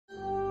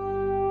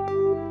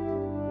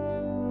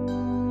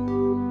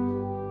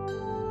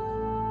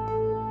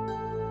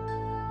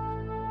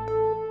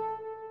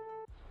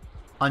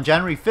On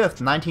January 5,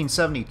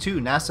 1972,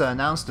 NASA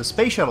announced the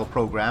Space Shuttle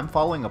program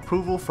following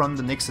approval from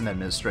the Nixon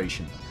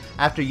administration.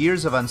 After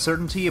years of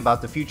uncertainty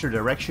about the future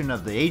direction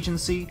of the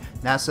agency,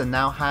 NASA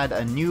now had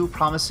a new,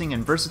 promising,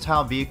 and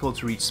versatile vehicle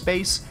to reach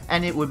space,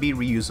 and it would be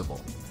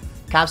reusable.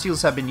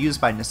 Capsules have been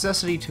used by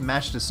necessity to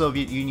match the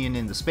Soviet Union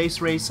in the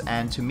space race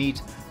and to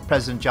meet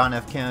President John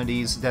F.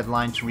 Kennedy's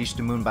deadline to reach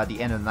the moon by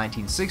the end of the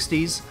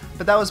 1960s,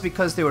 but that was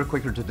because they were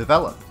quicker to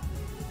develop.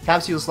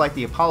 Capsules like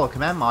the Apollo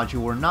command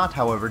module were not,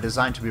 however,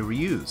 designed to be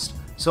reused,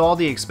 so all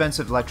the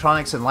expensive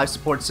electronics and life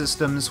support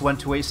systems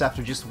went to waste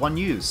after just one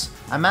use,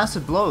 a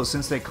massive blow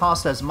since they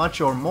cost as much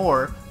or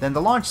more than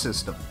the launch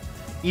system.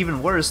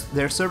 Even worse,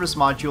 their service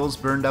modules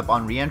burned up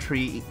on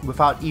re-entry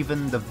without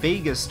even the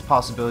vaguest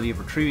possibility of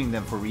retrieving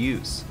them for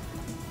reuse.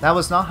 That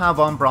was not how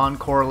von Braun,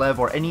 Korolev,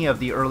 or any of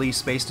the early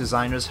space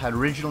designers had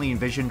originally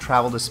envisioned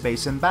travel to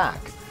space and back.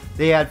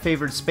 They had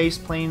favored space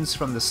planes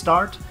from the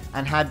start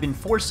and had been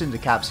forced into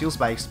capsules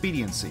by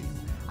expediency.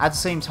 At the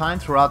same time,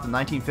 throughout the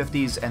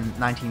 1950s and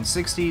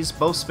 1960s,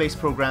 both space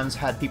programs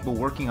had people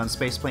working on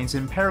spaceplanes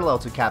in parallel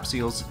to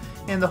capsules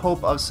in the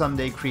hope of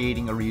someday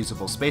creating a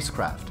reusable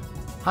spacecraft.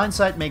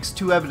 Hindsight makes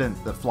too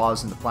evident the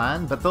flaws in the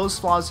plan, but those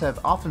flaws have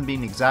often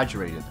been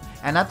exaggerated,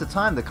 and at the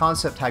time the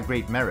concept had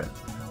great merit.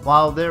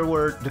 While there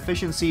were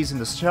deficiencies in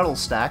the shuttle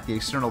stack, the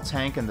external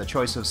tank, and the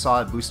choice of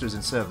solid boosters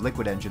instead of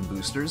liquid engine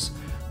boosters,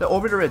 the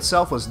orbiter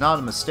itself was not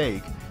a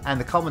mistake, and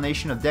the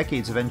culmination of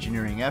decades of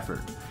engineering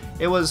effort.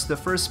 It was the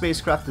first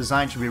spacecraft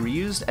designed to be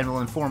reused and will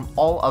inform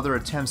all other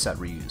attempts at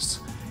reuse.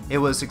 It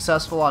was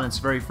successful on its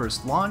very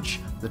first launch.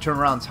 The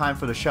turnaround time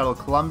for the Shuttle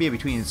Columbia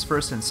between its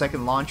first and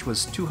second launch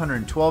was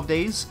 212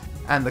 days,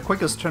 and the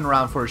quickest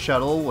turnaround for a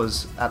shuttle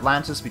was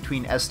Atlantis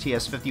between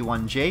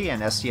STS-51J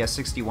and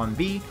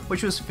STS-61B,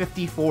 which was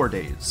 54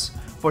 days.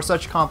 For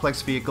such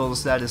complex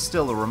vehicles, that is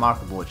still a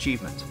remarkable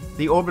achievement.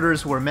 The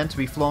orbiters were meant to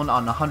be flown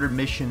on 100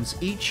 missions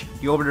each.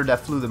 The orbiter that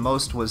flew the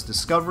most was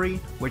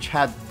Discovery, which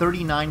had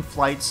 39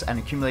 flights and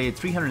accumulated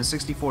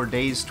 364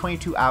 days,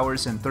 22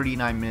 hours, and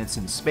 39 minutes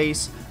in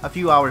space, a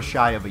few hours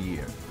shy of a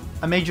year.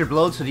 A major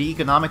blow to the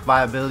economic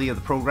viability of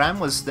the program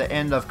was the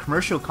end of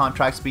commercial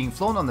contracts being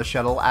flown on the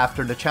shuttle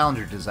after the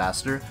Challenger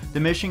disaster,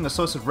 diminishing a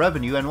source of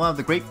revenue and one of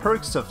the great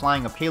perks of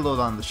flying a payload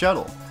on the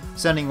shuttle,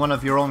 sending one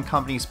of your own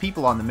company's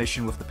people on the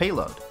mission with the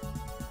payload.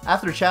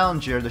 After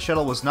Challenger, the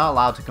shuttle was not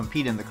allowed to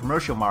compete in the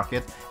commercial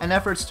market, and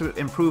efforts to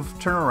improve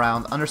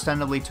turnaround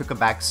understandably took a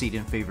back seat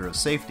in favor of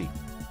safety.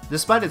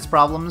 Despite its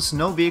problems,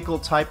 no vehicle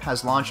type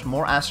has launched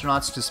more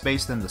astronauts to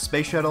space than the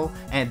Space Shuttle,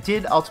 and it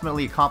did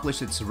ultimately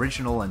accomplish its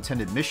original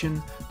intended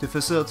mission to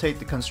facilitate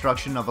the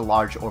construction of a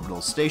large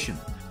orbital station.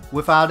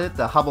 Without it,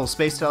 the Hubble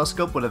Space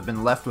Telescope would have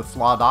been left with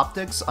flawed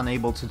optics,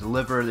 unable to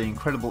deliver the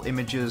incredible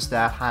images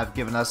that have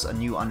given us a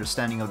new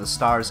understanding of the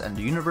stars and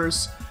the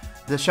universe.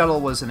 The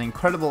shuttle was an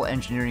incredible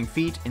engineering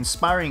feat,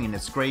 inspiring in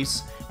its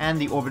grace, and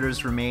the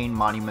orbiters remain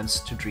monuments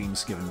to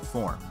dreams given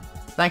form.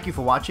 Thank you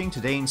for watching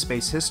Today in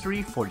Space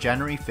History for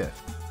January 5th.